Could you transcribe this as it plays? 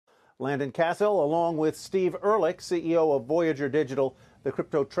Landon Cassill, along with Steve Ehrlich, CEO of Voyager Digital, the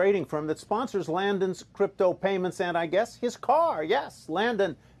crypto trading firm that sponsors Landon's crypto payments and, I guess, his car. Yes,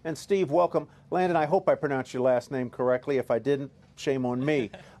 Landon and Steve, welcome. Landon, I hope I pronounced your last name correctly. If I didn't, shame on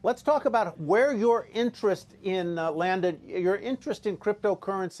me. Let's talk about where your interest in, Landon, your interest in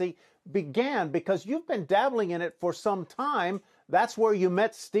cryptocurrency began, because you've been dabbling in it for some time. That's where you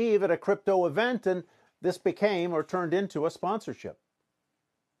met Steve at a crypto event, and this became or turned into a sponsorship.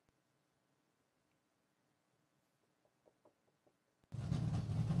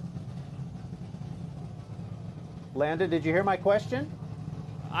 Landon, did you hear my question?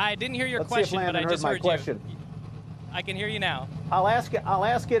 I didn't hear your question, but I just heard you. I can hear you now. I'll ask it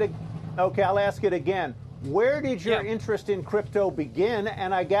again. Where did your interest in crypto begin?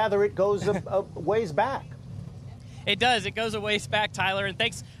 And I gather it goes a ways back. It does. It goes a ways back, Tyler. And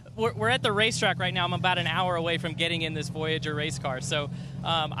thanks. We're at the racetrack right now. I'm about an hour away from getting in this Voyager race car. So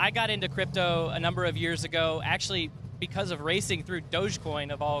I got into crypto a number of years ago, actually because of racing through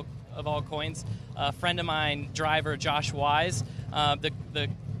Dogecoin of all coins. A friend of mine, driver Josh Wise,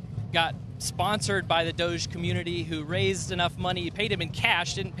 got sponsored by the Doge community, who raised enough money, paid him in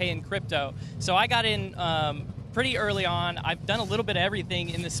cash, didn't pay in crypto. So I got in pretty early on. I've done a little bit of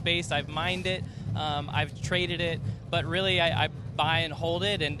everything in this space. I've mined it, I've traded it, but really I buy and hold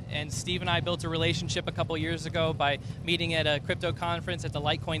it. And Steve and I built a relationship a couple years ago by meeting at a crypto conference at the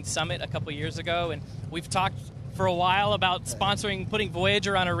Litecoin Summit a couple years ago. And we've talked for a while about sponsoring, putting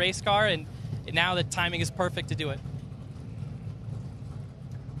Voyager on a race car, and now the timing is perfect to do it.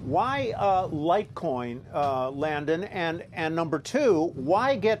 Why Litecoin, Landon? And number two,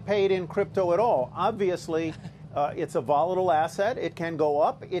 why get paid in crypto at all? Obviously, it's a volatile asset. It can go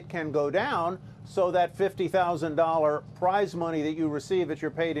up, it can go down. So that $50,000 prize money that you receive that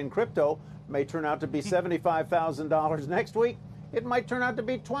you're paid in crypto may turn out to be $75,000 next week. It might turn out to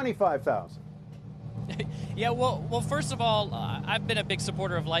be $25,000. Yeah, well, first of all, I've been a big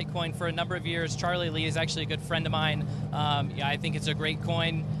supporter of Litecoin for a number of years. Charlie Lee is actually a good friend of mine. I think it's a great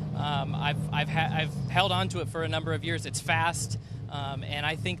coin. I've held on to it for a number of years. It's fast, and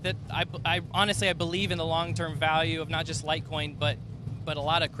I think that I honestly believe in the long-term value of not just Litecoin, but a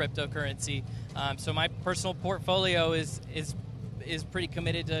lot of cryptocurrency. So my personal portfolio is pretty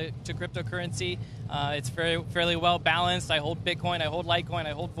committed to cryptocurrency. It's fairly well balanced. I hold Bitcoin, I hold Litecoin,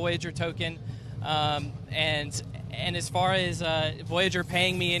 I hold Voyager token. And as far as Voyager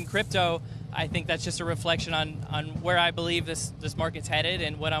paying me in crypto, I think that's just a reflection on where I believe this market's headed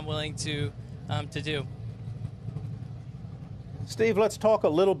and what I'm willing to do. Steve, let's talk a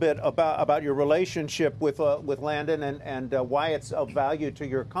little bit about your relationship with Landon and why it's of value to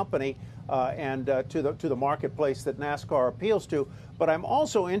your company and to the marketplace that NASCAR appeals to. But I'm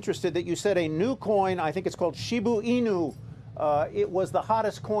also interested that you said a new coin, I think it's called Shiba Inu. It was the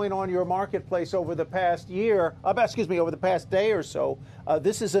hottest coin on your marketplace over the past year, over the past day or so.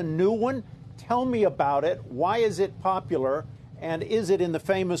 This is a new one. Tell me about it. Why is it popular? And is it, in the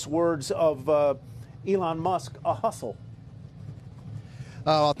famous words of Elon Musk, a hustle?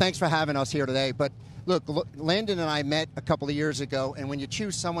 Well, thanks for having us here today. But look, Landon and I met a couple of years ago, and when you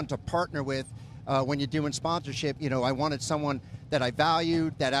choose someone to partner with, when you're doing sponsorship, I wanted someone that I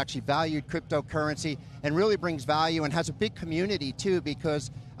valued, that actually valued cryptocurrency and really brings value and has a big community too,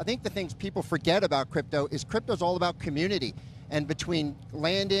 because I think the things people forget about crypto is crypto's all about community. And between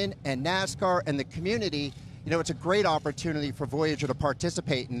Landon and NASCAR and the community, it's a great opportunity for Voyager to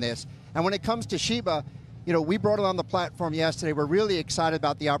participate in this. And when it comes to Shiba, we brought it on the platform yesterday. We're really excited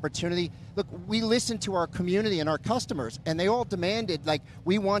about the opportunity. Look, we listened to our community and our customers, and they all demanded,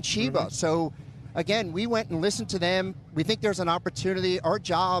 we want Shiba. Mm-hmm. So again, we went and listened to them. We think there's an opportunity. Our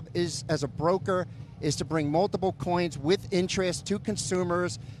job is, as a broker, is to bring multiple coins with interest to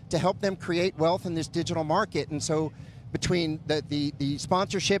consumers to help them create wealth in this digital market. And so between the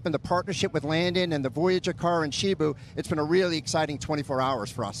sponsorship and the partnership with Landon and the Voyager car and Shibu, it's been a really exciting 24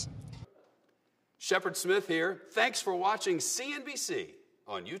 hours for us. Shepard Smith here. Thanks for watching CNBC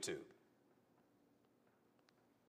on YouTube.